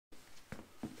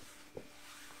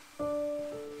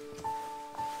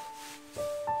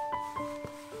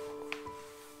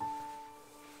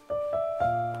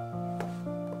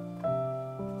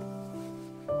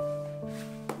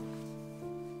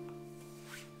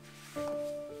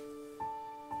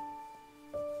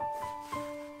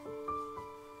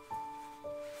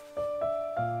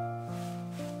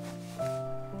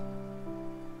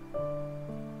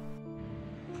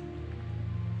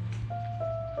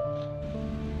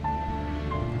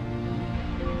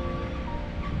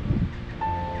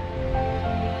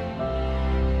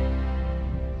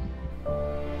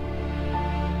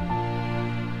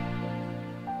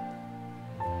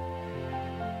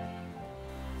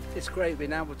It's great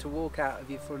being able to walk out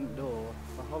of your front door,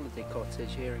 a holiday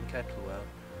cottage here in Kettlewell,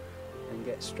 and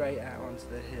get straight out onto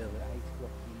the hill at 8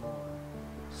 o'clock in the morning.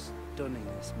 Stunning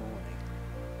this morning.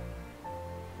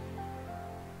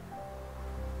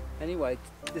 Anyway,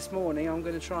 this morning I'm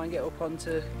going to try and get up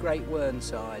onto Great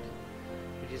Whernside,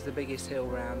 which is the biggest hill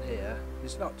round here.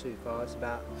 It's not too far, it's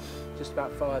just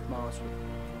about 5 miles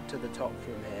to the top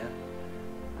from here,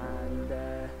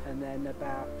 and then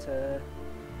about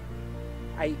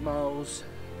 8 miles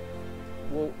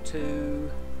walk to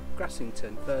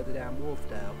Grassington, further down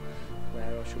Wharfdale,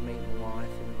 where I shall meet my wife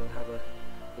and we'll have a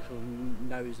little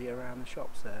nosy around the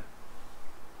shops there.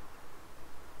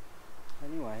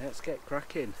 Anyway, let's get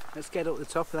cracking. Let's get up the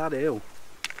top of that hill.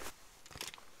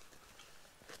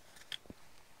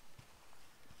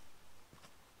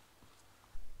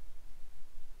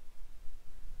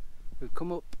 We've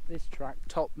come up this track,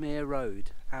 Topmere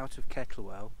Road, out of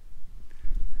Kettlewell.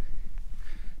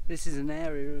 This is an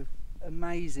area of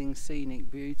amazing scenic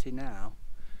beauty now,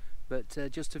 but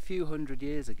just a few hundred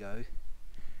years ago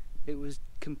it was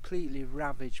completely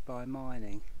ravaged by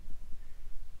mining.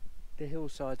 The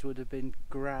hillsides would have been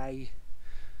grey,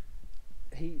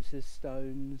 heaps of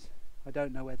stones. I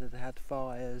don't know whether they had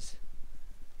fires.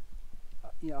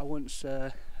 You know,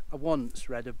 I once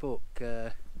read a book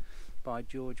by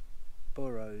George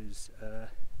Burroughs,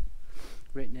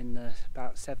 written in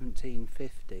about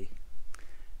 1750,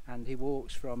 and he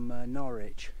walks from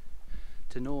Norwich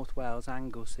to North Wales,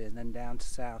 Anglesey, and then down to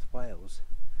South Wales,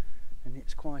 and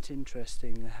it's quite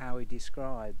interesting how he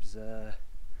describes the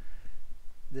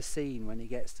scene when he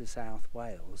gets to South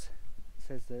Wales. He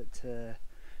says that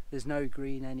there's no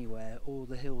green anywhere, all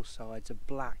the hillsides are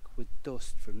black with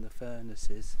dust from the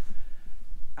furnaces,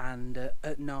 and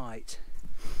at night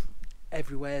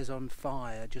everywhere's on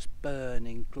fire, just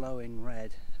burning, glowing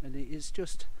red, and it's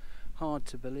just hard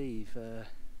to believe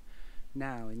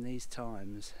now in these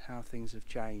times how things have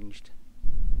changed.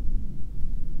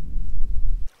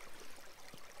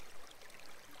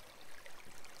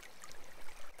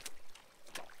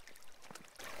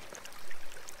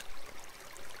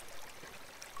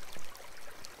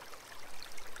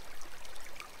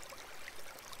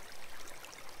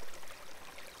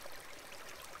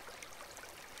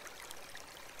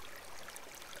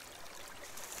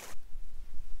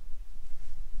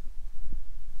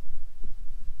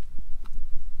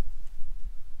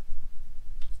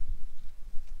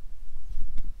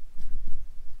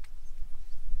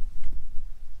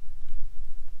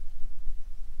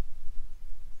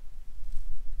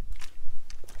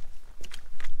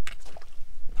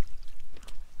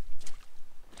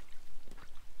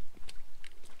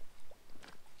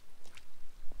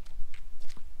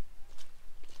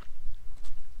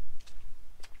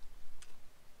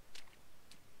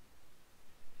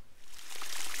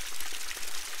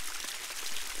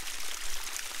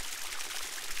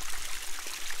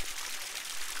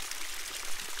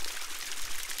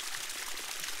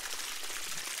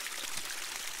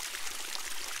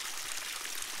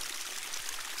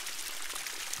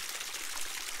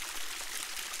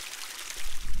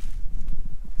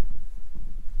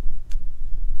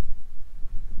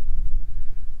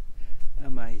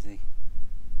 Amazing.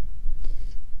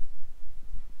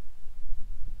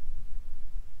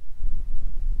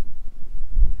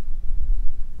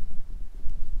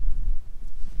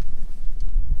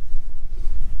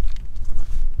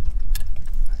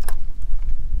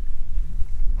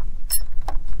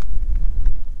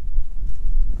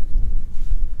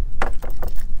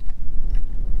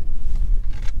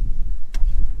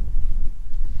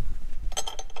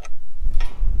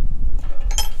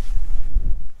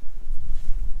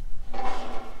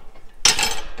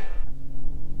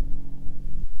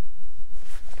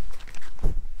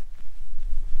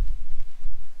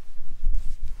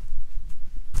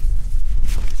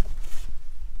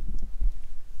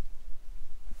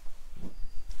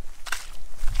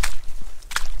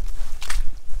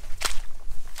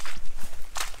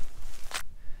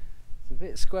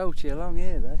 Bit squelchy along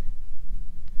here though.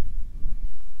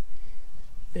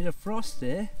 Bit of frost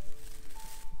here.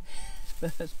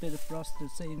 First bit of frost I've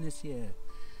seen this year.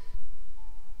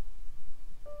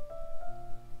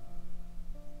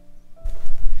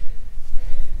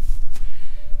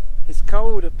 It's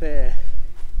cold up here.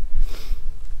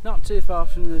 Not too far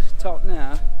from the top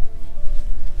now,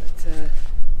 but I'm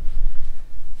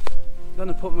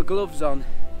gonna put my gloves on.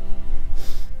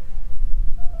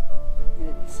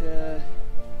 It's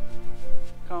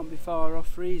can't be far off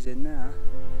freezing now.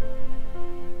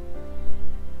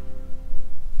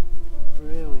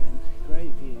 Brilliant,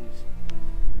 great views.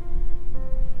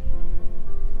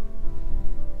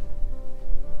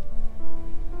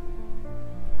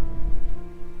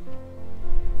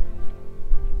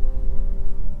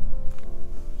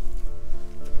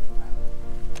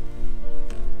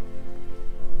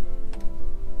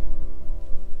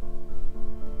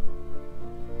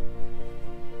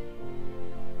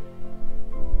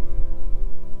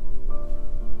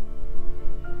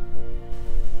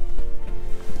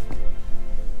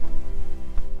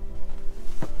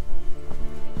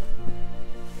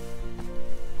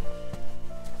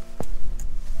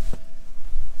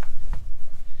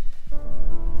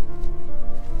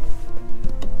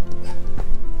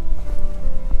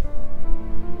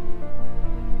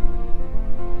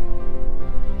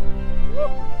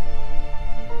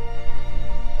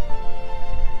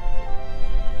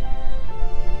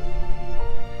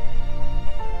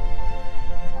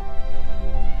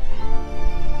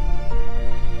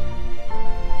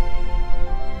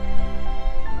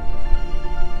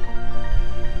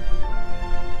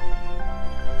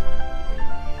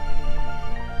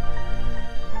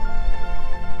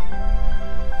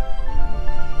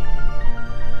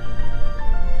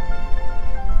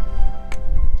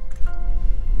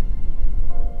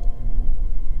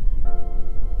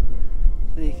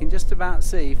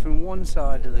 sea from one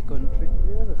side of the country to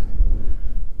the other.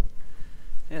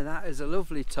 Yeah, that is a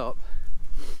lovely top.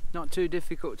 Not too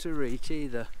difficult to reach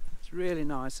either. It's really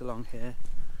nice along here,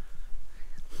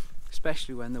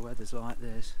 especially when the weather's like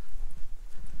this.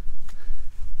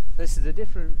 This is a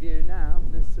different view now.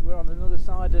 We're on another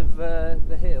side of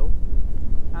the hill,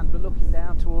 and we're looking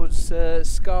down towards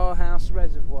Scarhouse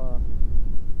Reservoir.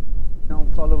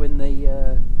 I'm following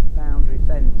the boundary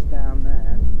fence down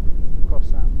there,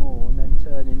 across that moor, and then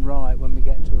turning right when we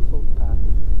get to a footpath.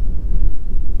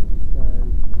 So,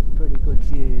 pretty good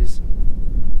views.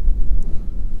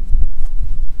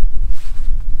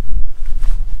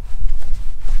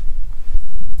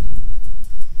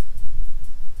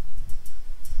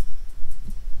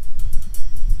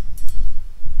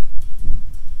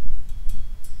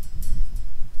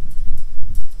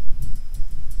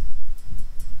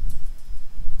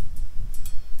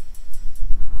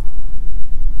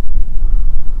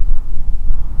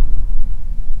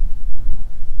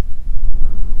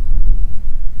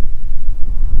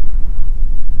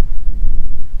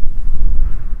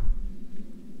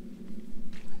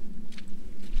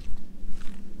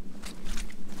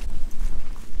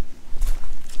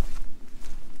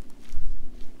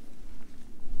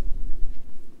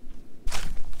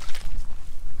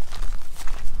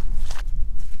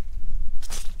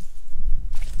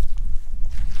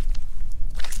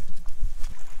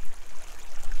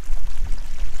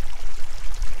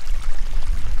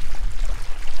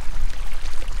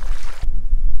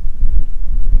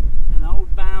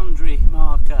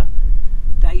 Marker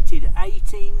dated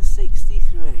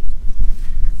 1863.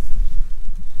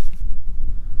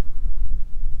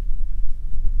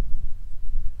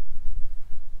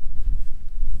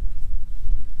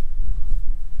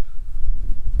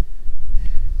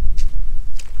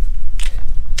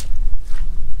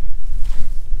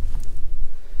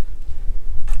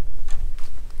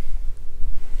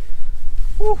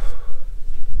 Whew.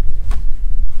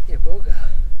 You bugger.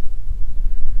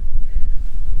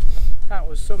 That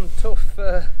was some tough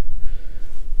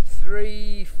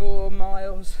 3-4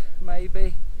 miles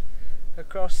maybe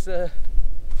across the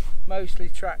mostly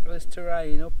trackless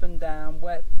terrain, up and down,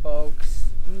 wet bogs.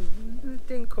 It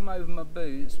didn't come over my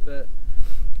boots, but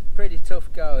pretty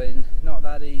tough going, not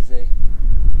that easy.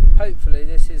 Hopefully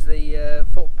this is the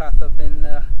footpath I've been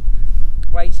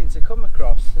waiting to come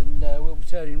across, and we'll be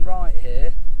turning right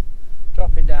here,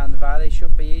 dropping down the valley.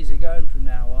 Should be easy going from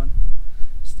now on,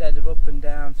 instead of up and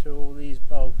down through all these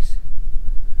bogs.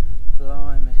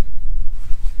 Blimey.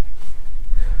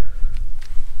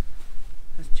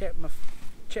 Let's check my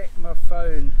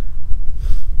phone,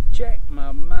 check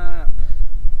my map,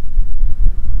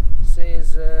 see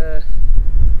as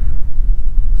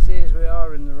we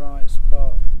are in the right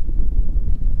spot.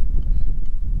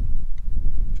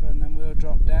 And then we'll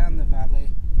drop down the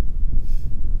valley,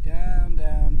 down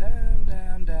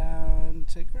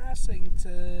to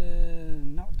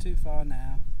Grassington. Not too far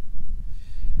now.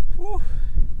 Whew.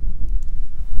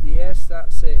 Yes,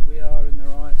 that's it, we are in the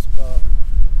right spot.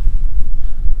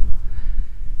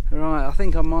 Right, I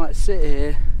think I might sit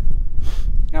here,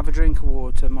 have a drink of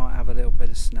water, might have a little bit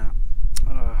of snap.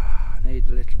 I need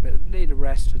a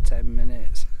rest for 10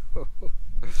 minutes.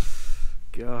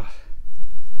 God.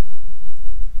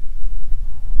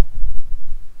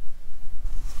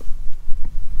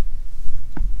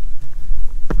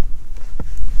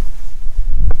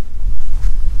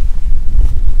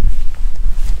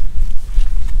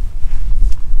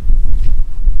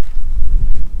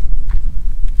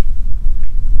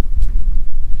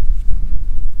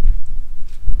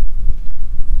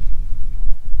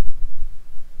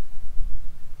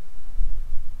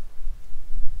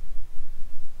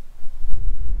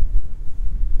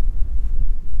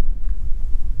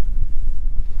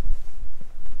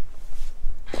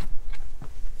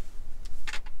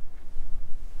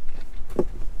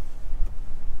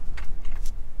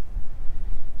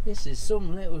 This is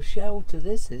some little shelter,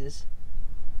 this is.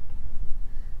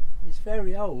 It's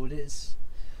very old, it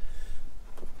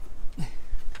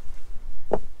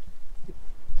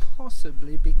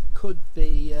possibly could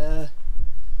be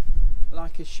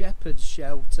like a shepherd's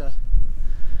shelter.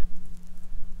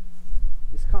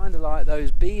 It's kind of like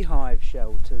those beehive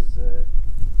shelters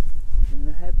in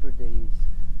the Hebrides.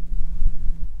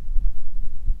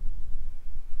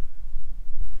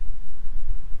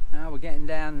 We're getting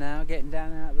down out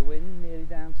of the wind, nearly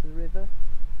down to the river.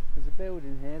 There's a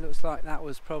building here, looks like that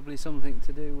was probably something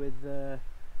to do with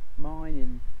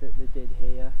mining that they did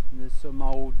here. And there's some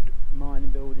old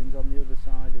mining buildings on the other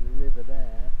side of the river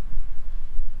there.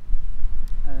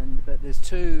 But there's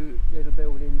two little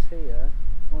buildings here,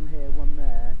 one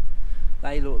there.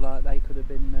 They look like they could have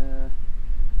been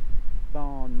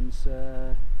barns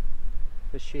for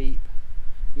sheep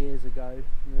years ago,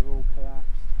 and they've all collapsed.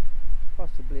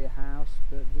 Possibly a house,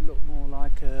 but they look more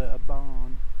like a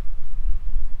barn.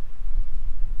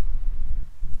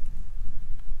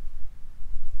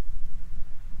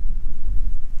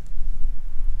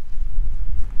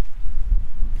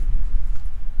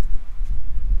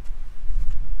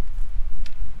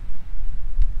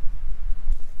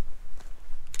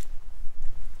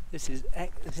 This is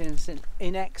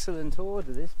in excellent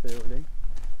order, this building.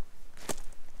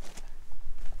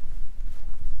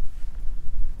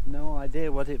 No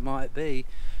idea what it might be,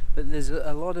 but there's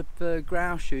a lot of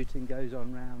grouse shooting goes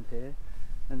on round here,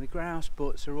 and the grouse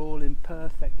butts are all in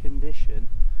perfect condition,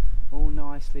 all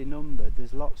nicely numbered.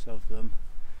 There's lots of them.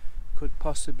 Could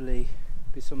possibly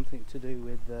be something to do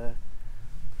with the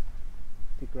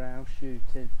grouse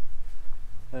shooting,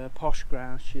 posh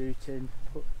grouse shooting.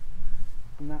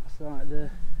 And that's like the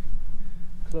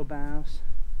clubhouse.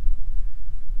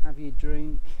 Have your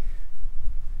drink,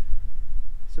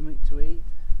 something to eat.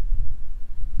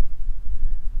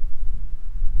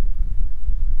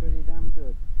 Pretty damn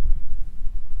good.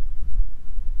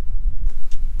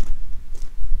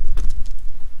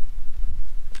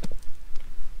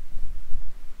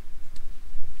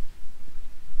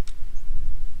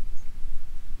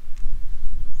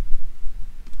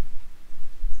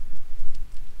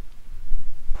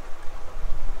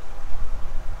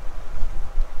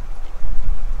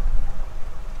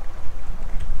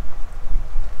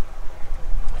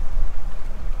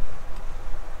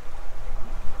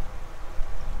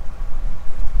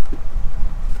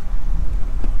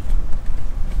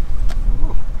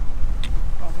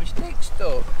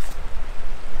 Up.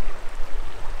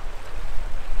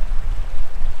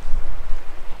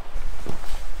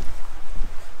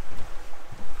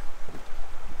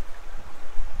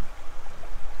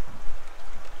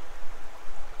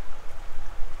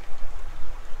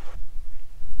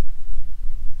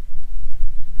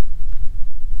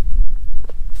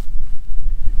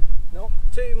 Not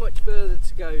too much further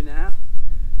to go now,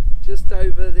 just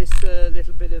over this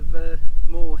little bit of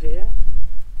moor here,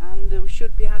 and we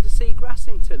should be able to see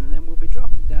Grassington, and then we'll be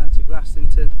dropping down to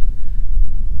Grassington.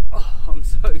 Oh, I'm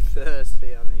so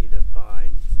thirsty, I need a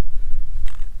pint.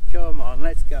 Come on,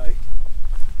 let's go.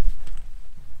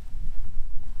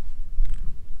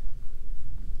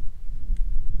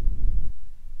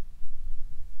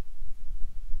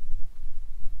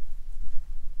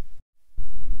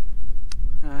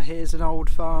 Here's an old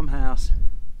farmhouse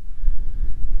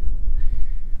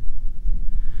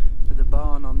with a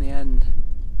barn on the end.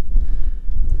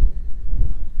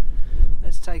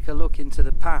 Let's take a look into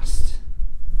the past.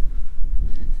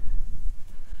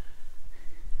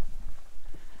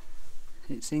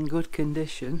 It's in good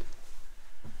condition.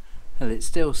 Well, it's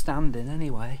still standing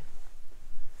anyway.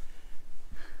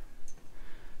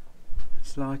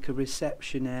 It's like a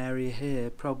reception area here,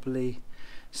 probably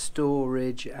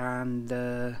storage, and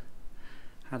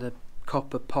had a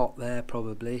copper pot there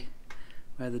probably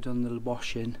where they've done the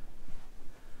washing.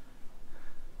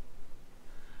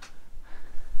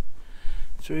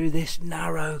 Through this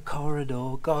narrow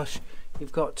corridor, gosh,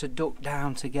 you've got to duck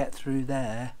down to get through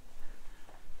there,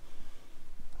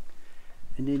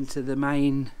 and into the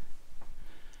main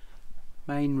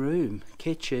room,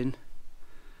 kitchen.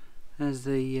 There's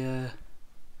the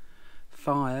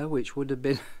fire, which would have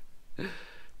been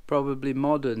probably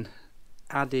modern,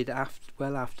 added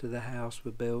well after the house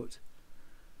was built.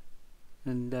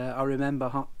 And I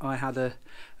remember I had a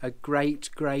great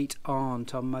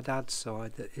aunt on my dad's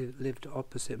side that lived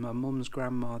opposite my mum's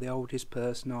grandma, the oldest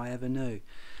person I ever knew,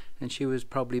 and she was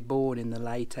probably born in the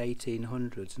late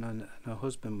 1800s, and her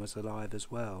husband was alive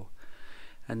as well,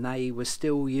 and they were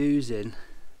still using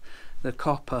the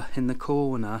copper in the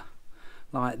corner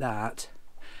like that,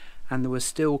 and they were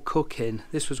still cooking.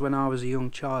 This was when I was a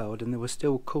young child, and they were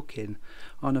still cooking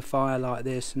on a fire like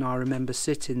this, and I remember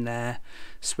sitting there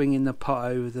swinging the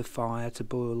pot over the fire to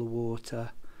boil the water.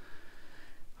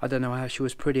 I don't know how, she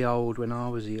was pretty old when I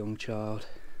was a young child.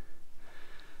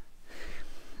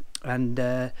 And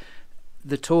the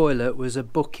toilet was a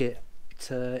bucket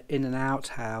in an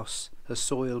outhouse, a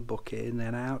soil bucket in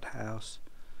an outhouse.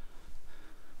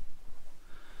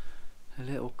 A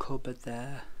little cupboard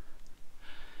there.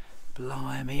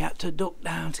 Blimey, had to duck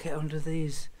down to get under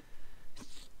these,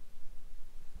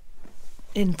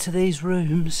 into these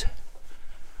rooms.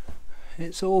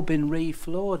 It's all been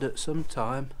refloored at some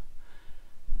time.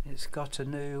 It's got a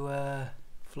new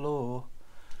floor.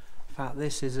 In fact,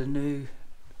 this is a new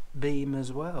beam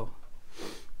as well.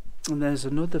 And there's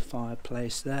another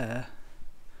fireplace there.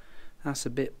 That's a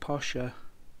bit posher.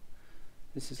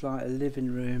 This is like a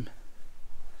living room.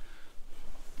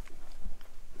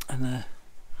 And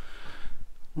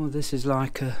well, this is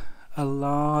like a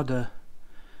larder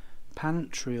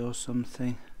pantry or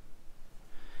something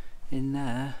in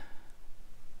there,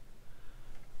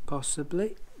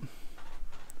 possibly.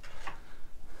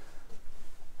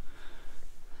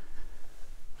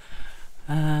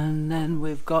 And then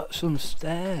we've got some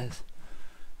stairs.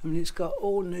 I mean, it's got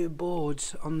all new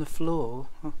boards on the floor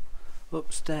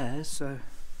upstairs, so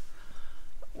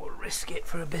we'll risk it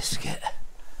for a biscuit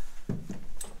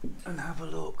and have a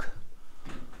look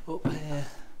up here.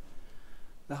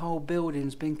 The whole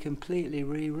building's been completely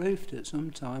re-roofed at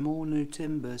some time, all new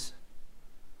timbers.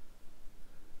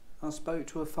 I spoke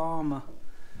to a farmer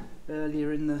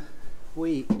earlier in the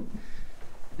week,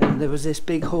 and there was this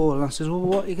big hall, and I said,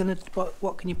 well,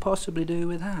 what can you possibly do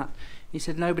with that? He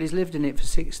said nobody's lived in it for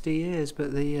 60 years,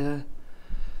 but the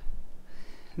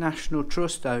National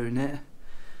Trust own it,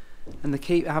 and they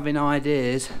keep having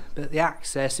ideas, but the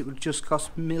access, it would just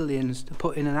cost millions to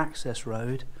put in an access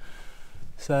road.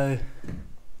 So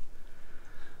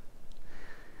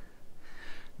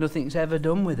nothing's ever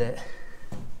done with it.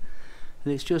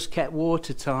 And it's just kept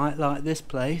watertight like this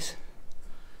place.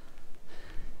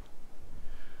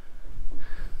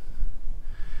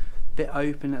 Bit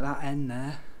open at that end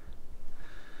there.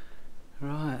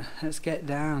 Right, let's get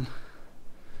down.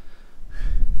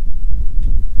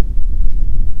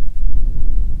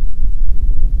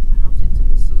 Out into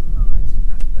the sunlight,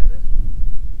 that's better.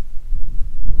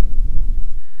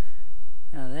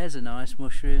 Now there's a nice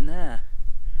mushroom there.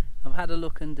 I've had a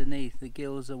look underneath, the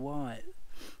gills are white,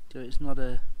 so it's not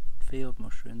a field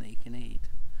mushroom that you can eat.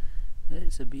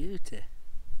 It's a beauty.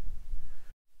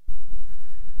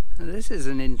 Now this is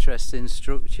an interesting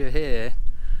structure here.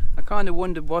 I kind of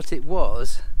wondered what it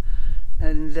was,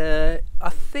 and I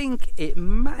think it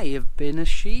may have been a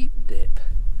sheep dip.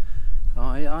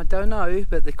 I don't know,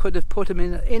 but they could have put them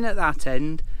in at that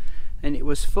end, and it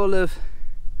was full of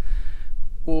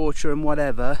water and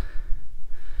whatever,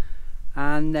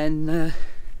 and then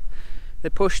they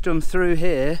pushed them through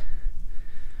here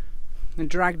and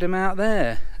dragged them out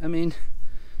there. I mean,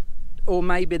 or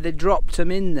maybe they dropped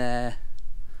them in there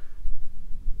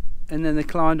and then they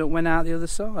climbed up and went out the other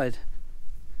side.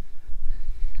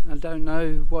 I don't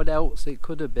know what else it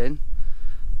could have been.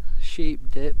 Sheep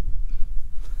dip.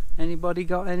 Anybody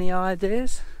got any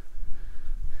ideas?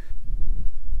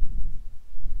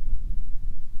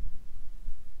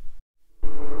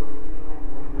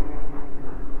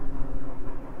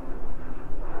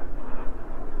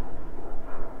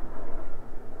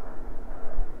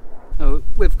 Oh,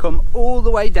 we've come all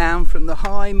the way down from the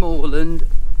high moorland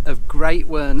of Great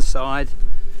Whernside,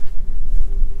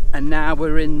 and now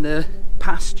we're in the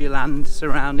pasture land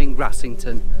surrounding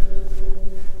Grassington.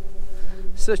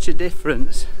 Such a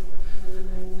difference,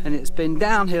 and it's been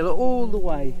downhill all the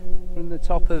way from the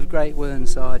top of Great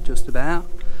Whernside, just about.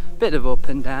 Bit of up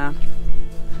and down.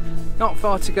 Not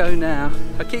far to go now.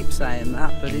 I keep saying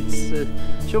that, but it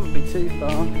shouldn't be too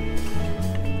far.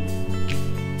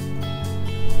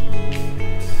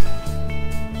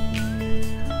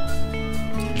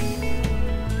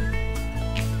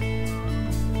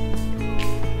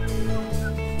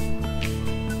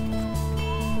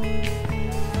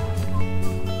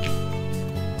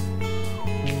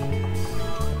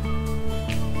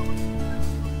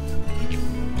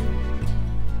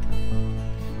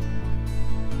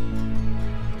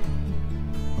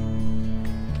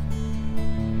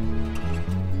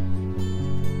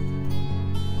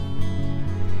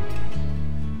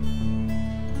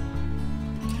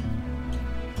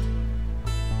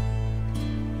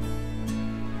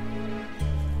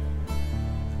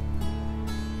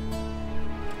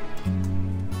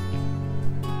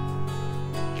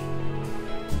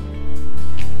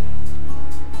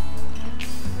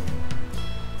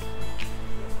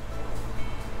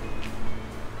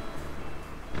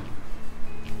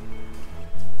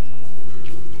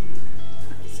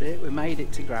 It, we made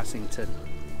it to Grassington.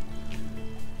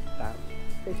 About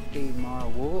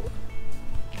 15-mile walk.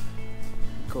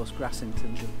 Of course,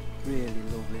 Grassington's a really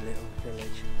lovely little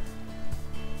village.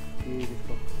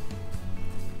 Beautiful,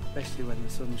 especially when the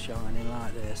sun's shining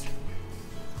like this.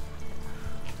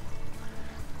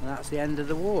 And that's the end of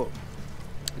the walk.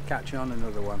 We'll catch you on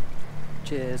another one.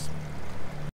 Cheers.